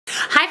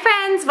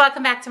friends,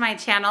 welcome back to my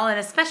channel and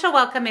a special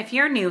welcome if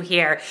you're new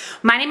here.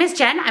 My name is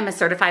Jen. I'm a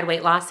certified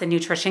weight loss and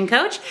nutrition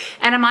coach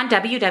and I'm on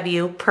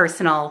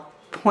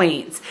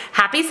www.personalpoints.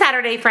 Happy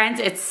Saturday,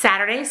 friends. It's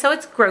Saturday, so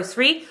it's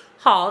grocery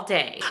haul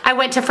day. I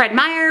went to Fred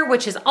Meyer,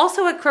 which is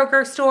also a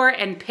Kroger store,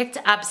 and picked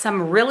up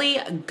some really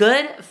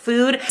good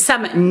food,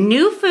 some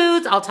new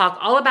foods. I'll talk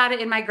all about it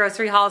in my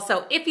grocery haul.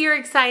 So if you're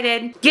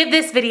excited, give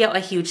this video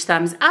a huge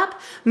thumbs up.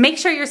 Make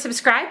sure you're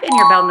subscribed and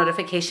your bell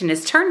notification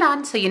is turned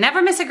on so you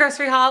never miss a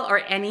grocery haul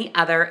or any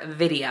other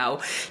video.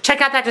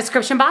 Check out that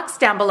description box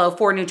down below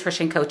for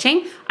nutrition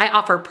coaching. I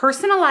offer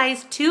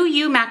personalized to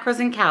you macros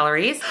and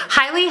calories.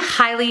 Highly,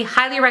 highly,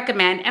 highly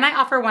recommend, and I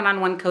offer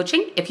one-on-one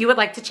coaching if you would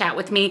like to chat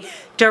with me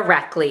directly.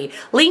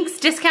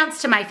 Links,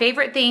 discounts to my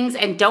favorite things,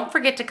 and don't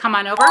forget to come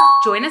on over,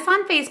 join us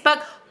on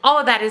Facebook. All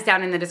of that is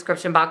down in the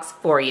description box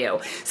for you.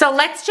 So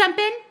let's jump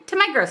in to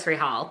my grocery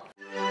haul.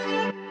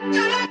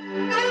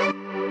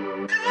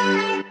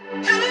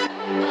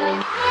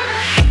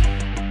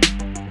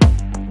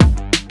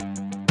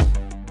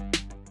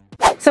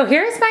 So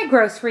here's my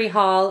grocery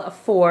haul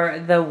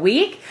for the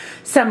week.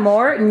 Some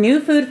more new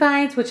food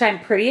finds, which I'm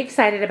pretty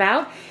excited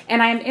about.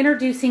 And I'm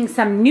introducing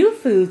some new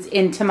foods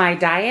into my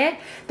diet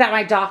that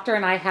my doctor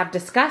and I have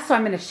discussed. So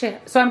I'm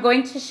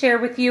going to share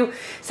with you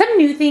some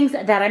new things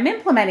that I'm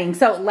implementing.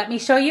 So let me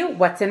show you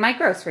what's in my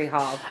grocery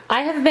haul.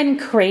 I have been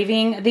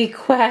craving the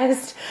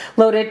Quest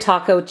loaded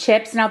taco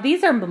chips. Now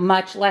these are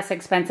much less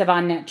expensive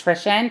on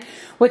Nutrition,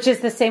 which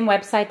is the same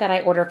website that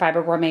I order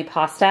Fiber Gourmet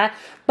pasta.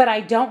 But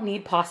I don't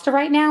need pasta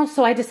right now,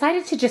 so I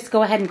decided to just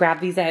go ahead and grab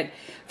these at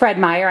Fred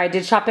Meyer. I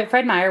did shop at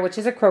Fred Meyer, which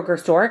is a Kroger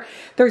store.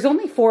 There's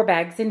only 4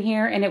 bags in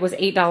here, and it was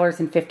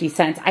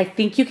 $8.50. I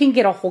think you can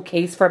get a whole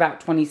case for about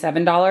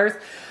 $27.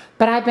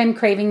 But I've been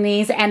craving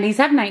these, and these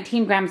have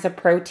 19 grams of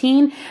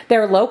protein.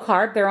 They're low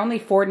carb. They're only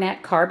 4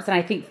 net carbs, and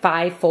I think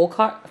 5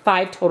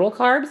 total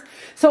carbs.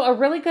 So a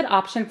really good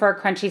option for a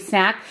crunchy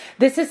snack.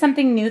 This is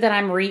something new that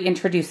I'm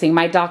reintroducing.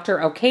 My doctor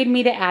okayed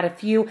me to add a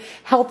few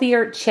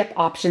healthier chip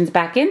options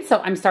back in, so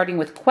I'm starting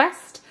with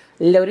Quest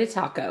loaded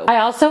taco. I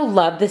also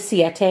love the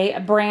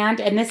Siete brand,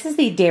 and this is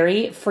the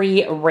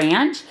dairy-free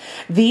ranch.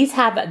 These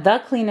have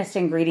the cleanest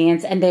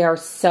ingredients, and they are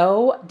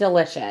so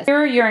delicious. Here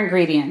are your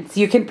ingredients.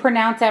 You can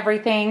pronounce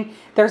everything.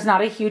 There's not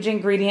a huge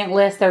ingredient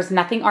list. There's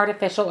nothing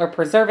artificial or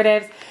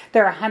preservatives.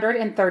 They're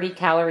 130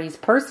 calories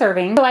per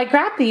serving. So I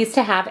grabbed these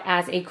to have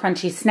as a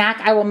crunchy snack.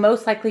 I will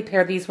most likely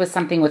pair these with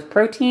something with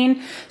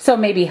protein. So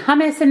maybe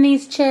hummus in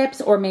these chips,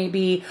 or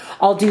maybe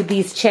I'll do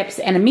these chips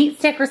and a meat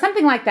stick or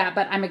something like that.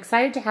 But I'm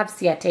excited to have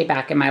Siete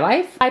back in my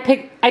life. I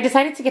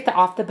decided to get the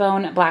off the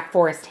bone Black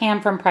Forest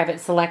ham from Private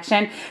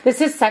Selection.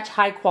 This is such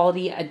high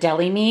quality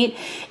deli meat,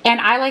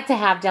 and I like to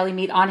have deli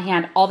meat on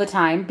hand all the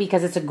time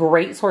because it's a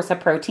great source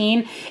of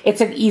protein. It's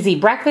an easy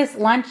breakfast,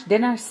 lunch,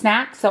 dinner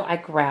snack, so I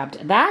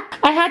grabbed that.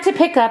 I had to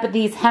pick up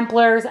these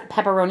Hempler's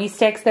pepperoni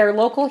sticks. They're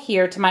local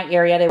here to my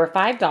area. They were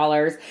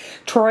 $5.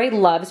 Troy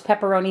loves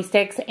pepperoni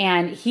sticks,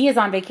 and he is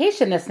on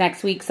vacation this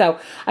next week, so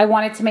I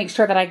wanted to make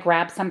sure that I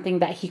grabbed something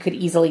that he could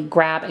easily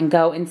grab and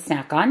go and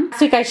snack on.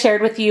 Last week I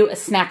shared with you a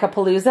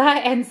Snackapalooza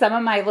and some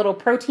of my little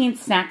protein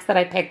snacks that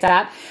I picked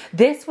up.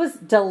 This was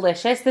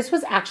delicious. This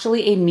was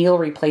actually a meal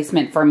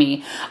replacement for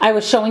me. I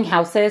was showing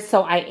houses,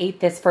 so I ate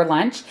this for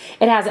lunch.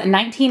 It has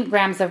 19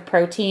 grams of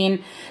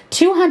protein,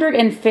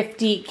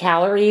 250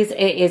 calories. It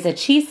is a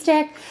cheese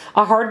stick,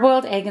 a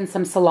hard-boiled egg, and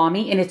some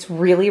salami, and it's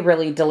really,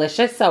 really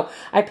delicious. So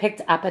I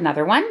picked up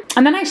another one.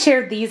 And then I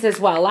shared these as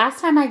well. Last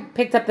time I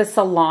picked up the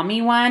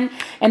salami one,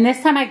 and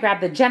this time I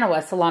grabbed the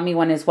Genoa salami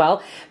one as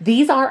well.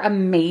 These are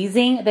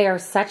amazing. They are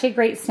such a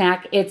great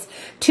snack. It's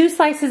 2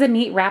 slices of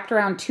meat wrapped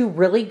around 2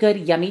 really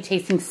good, yummy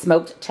tasting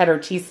smoked cheddar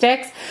cheese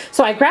sticks.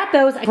 So I grabbed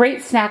those. A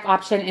great snack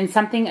option and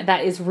something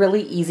that is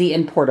really easy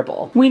and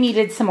portable. We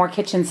needed some more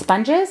kitchen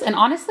sponges, and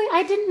honestly,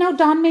 I didn't know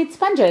Dawn made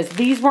sponges.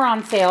 These were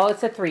on sale.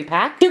 It's a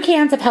 3-pack. 2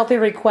 cans of Healthy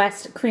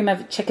Request cream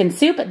of chicken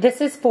soup. This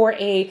is for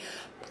a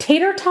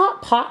tater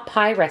tot pot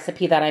pie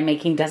recipe that I'm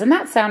making. Doesn't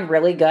that sound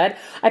really good?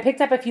 I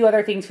picked up a few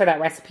other things for that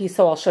recipe,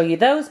 so I'll show you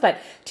those, but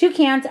 2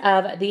 cans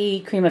of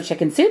the cream of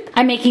chicken soup.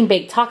 I'm making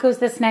baked tacos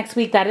this next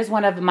week. That is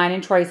one of mine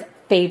and Troy's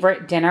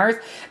favorite dinners.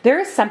 There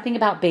is something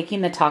about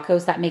baking the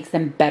tacos that makes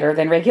them better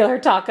than regular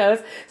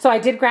tacos. So I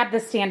did grab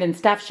the stand and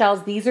stuffed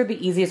shells. These are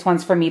the easiest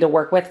ones for me to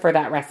work with for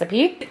that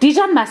recipe.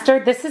 Dijon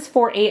mustard. This is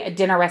for a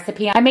dinner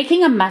recipe. I'm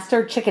making a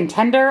mustard chicken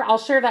tender. I'll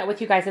share that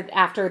with you guys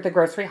after the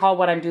grocery haul,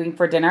 what I'm doing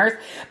for dinners,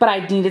 but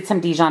I needed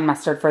some Dijon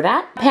mustard for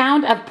that. A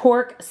pound of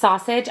pork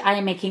sausage. I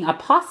am making a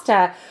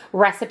pasta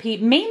recipe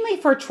mainly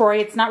for Troy.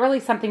 It's not really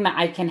something that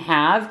I can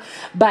have,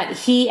 but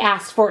he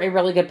asked for a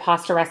really good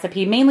pasta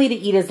recipe, mainly to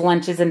eat his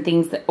lunches and things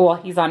things while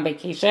he's on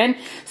vacation.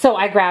 So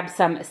I grabbed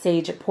some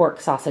sage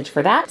pork sausage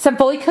for that. Some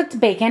fully cooked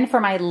bacon for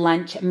my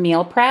lunch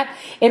meal prep.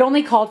 It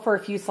only called for a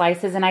few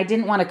slices and I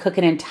didn't want to cook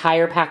an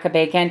entire pack of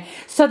bacon.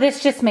 So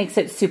this just makes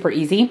it super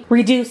easy.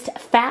 Reduced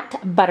fat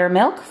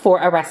buttermilk for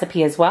a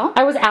recipe as well.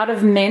 I was out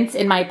of mince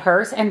in my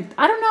purse and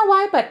I don't know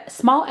why, but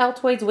small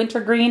Altoids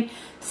wintergreen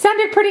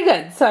sounded pretty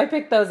good, so I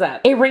picked those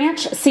up. A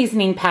ranch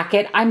seasoning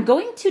packet. I'm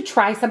going to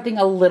try something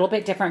a little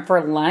bit different for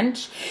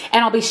lunch,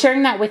 and I'll be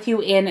sharing that with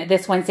you in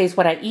this Wednesday's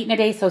What I Eat in a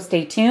Day, so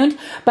stay tuned,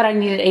 but I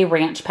needed a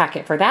ranch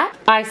packet for that.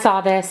 I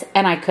saw this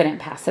and I couldn't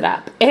pass it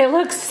up. It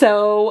looks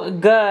so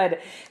good.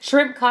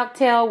 Shrimp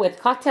cocktail with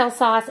cocktail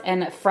sauce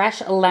and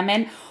fresh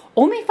lemon.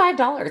 Only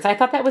 $5. I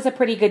thought that was a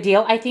pretty good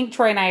deal. I think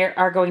Troy and I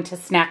are going to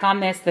snack on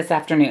this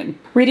afternoon.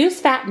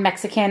 Reduced fat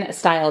Mexican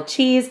style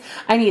cheese.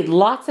 I need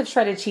lots of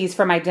shredded cheese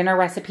for my dinner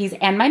recipes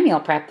and my meal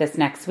prep this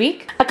next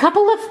week. A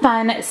couple of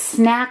fun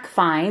snack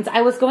finds. I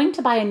was going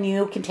to buy a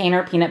new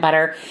container peanut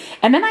butter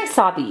and then I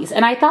saw these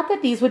and I thought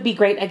that these would be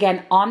great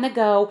again on the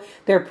go.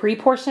 They're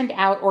pre-portioned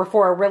out or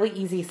for a really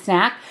easy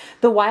snack.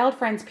 The Wild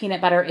Friends peanut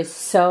butter is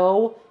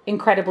so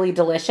incredibly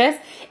delicious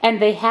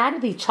and they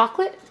had the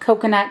chocolate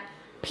coconut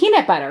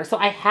peanut butter. So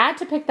I had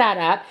to pick that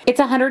up. It's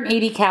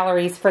 180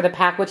 calories for the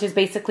pack, which is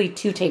basically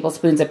 2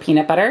 tablespoons of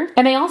peanut butter.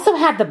 And they also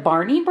had the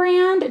Barney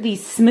brand, the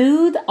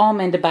smooth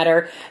almond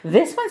butter.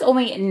 This one's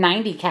only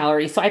 90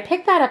 calories. So I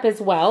picked that up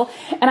as well.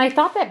 And I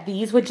thought that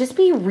these would just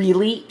be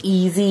really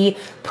easy,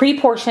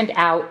 pre-portioned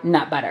out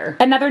nut butter.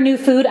 Another new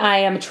food I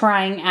am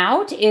trying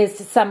out is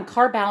some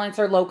Carb Balance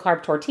or low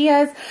carb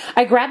tortillas.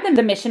 I grabbed them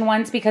the Mission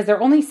ones because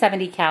they're only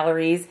 70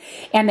 calories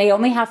and they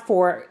only have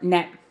 4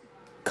 net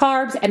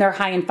carbs and they're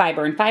high in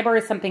fiber, and fiber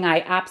is something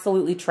I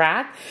absolutely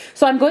track.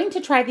 So I'm going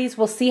to try these.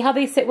 We'll see how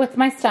they sit with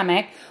my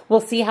stomach.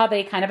 We'll see how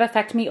they kind of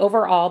affect me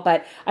overall,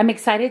 but I'm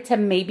excited to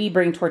maybe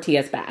bring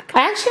tortillas back.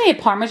 I actually made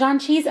Parmesan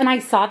cheese and I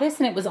saw this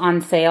and it was on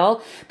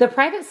sale. The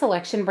Private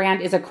Selection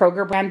brand is a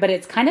Kroger brand, but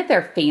it's kind of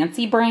their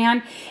fancy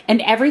brand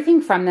and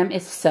everything from them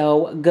is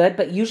so good,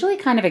 but usually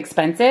kind of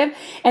expensive.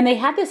 And they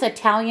had this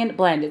Italian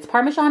blend. It's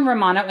Parmesan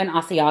Romano and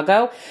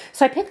Asiago.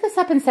 So I picked this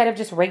up instead of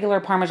just regular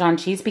Parmesan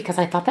cheese because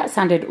I thought that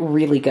sounded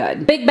really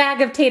good. Big bag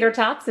of tater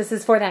tots. This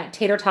is for that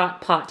tater tot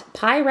pot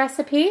pie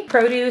recipe.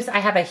 Produce, I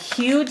have a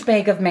huge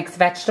bag of mixed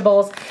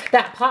vegetables.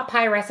 That pot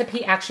pie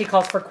recipe actually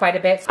calls for quite a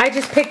bit. I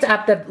just picked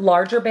up the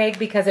larger bag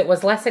because it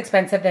was less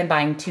expensive than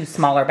buying 2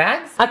 smaller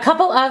bags. A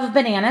couple of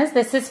bananas.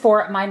 This is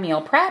for my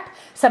meal prep.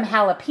 Some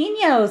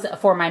jalapenos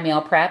for my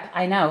meal prep.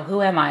 I know,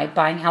 who am I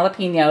buying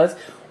jalapenos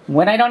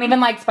when I don't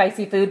even like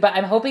spicy food, but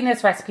I'm hoping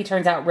this recipe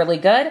turns out really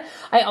good.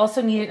 I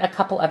also needed a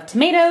couple of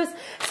tomatoes,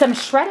 some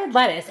shredded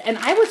lettuce, and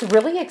I was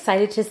really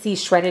excited to see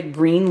shredded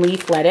green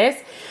leaf lettuce.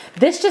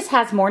 This just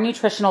has more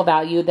nutritional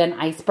value than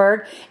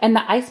iceberg, and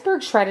the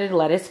iceberg shredded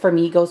lettuce for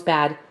me goes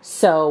bad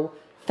so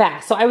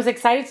fast. So I was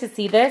excited to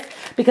see this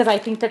because I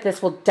think that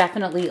this will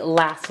definitely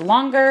last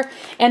longer.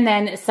 And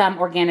then some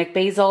organic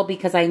basil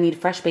because I need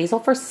fresh basil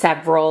for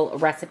several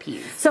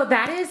recipes. So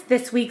that is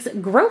this week's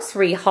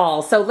grocery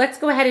haul. So let's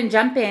go ahead and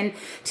jump in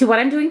to what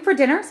I'm doing for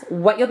dinners,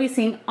 what you'll be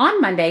seeing on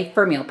Monday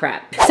for meal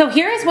prep. So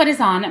here is what is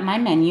on my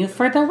menu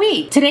for the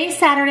week. Today's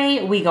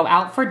Saturday, we go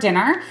out for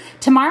dinner.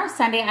 Tomorrow,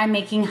 Sunday, I'm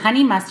making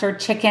honey mustard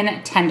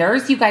chicken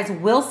tenders. You guys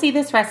will see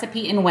this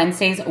recipe in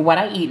Wednesday's What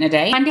I Eat in a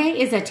Day. Monday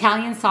is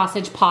Italian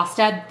sausage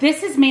pasta.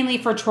 This is mainly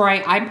for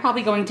Troy. I'm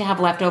probably going to have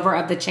leftover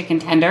of the chicken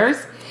tenders.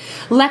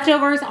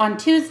 Leftovers on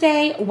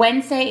Tuesday.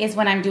 Wednesday is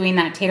when I'm doing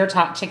that tater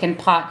tot chicken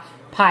pot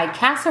pie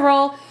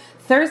casserole.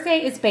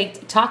 Thursday is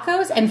baked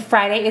tacos, and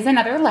Friday is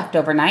another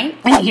leftover night.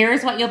 And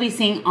here's what you'll be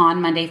seeing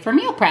on Monday for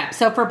meal prep.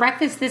 So for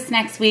breakfast this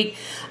next week,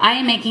 I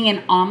am making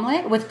an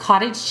omelet with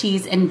cottage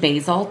cheese and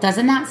basil.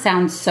 Doesn't that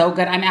sound so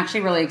good? I'm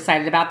actually really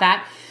excited about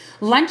that.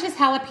 Lunch is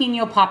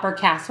jalapeno popper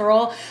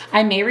casserole.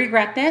 I may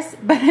regret this,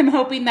 but I'm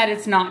hoping that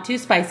it's not too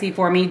spicy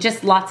for me.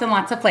 Just lots and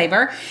lots of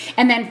flavor.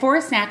 And then for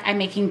a snack, I'm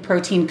making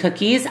protein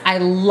cookies. I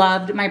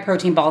loved my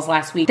protein balls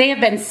last week. They have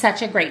been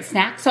such a great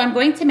snack. So I'm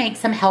going to make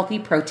some healthy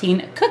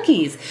protein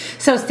cookies.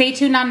 So stay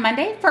tuned on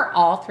Monday for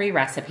all 3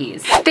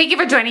 recipes. Thank you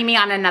for joining me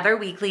on another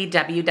weekly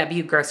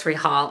WW Grocery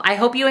Haul. I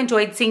hope you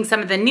enjoyed seeing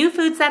some of the new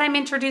foods that I'm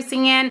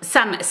introducing in,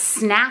 some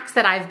snacks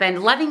that I've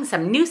been loving,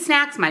 some new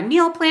snacks, my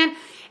meal plan,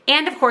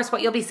 and of course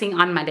what you'll be seeing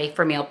on Monday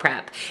for meal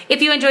prep.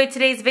 If you enjoyed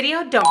today's video,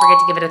 don't forget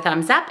to give it a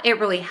thumbs up. It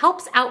really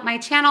helps out my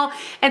channel,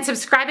 and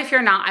subscribe if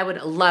you're not. I would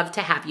love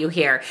to have you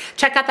here.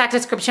 Check out that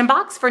description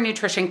box for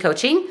nutrition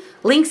coaching,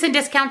 links and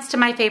discounts to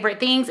my favorite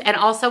things, and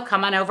also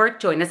come on over,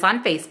 join us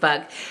on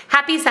Facebook.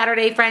 Happy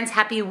Saturday, friends.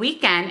 Happy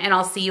weekend, and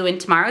I'll see you in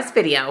tomorrow's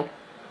video.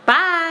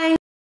 Bye.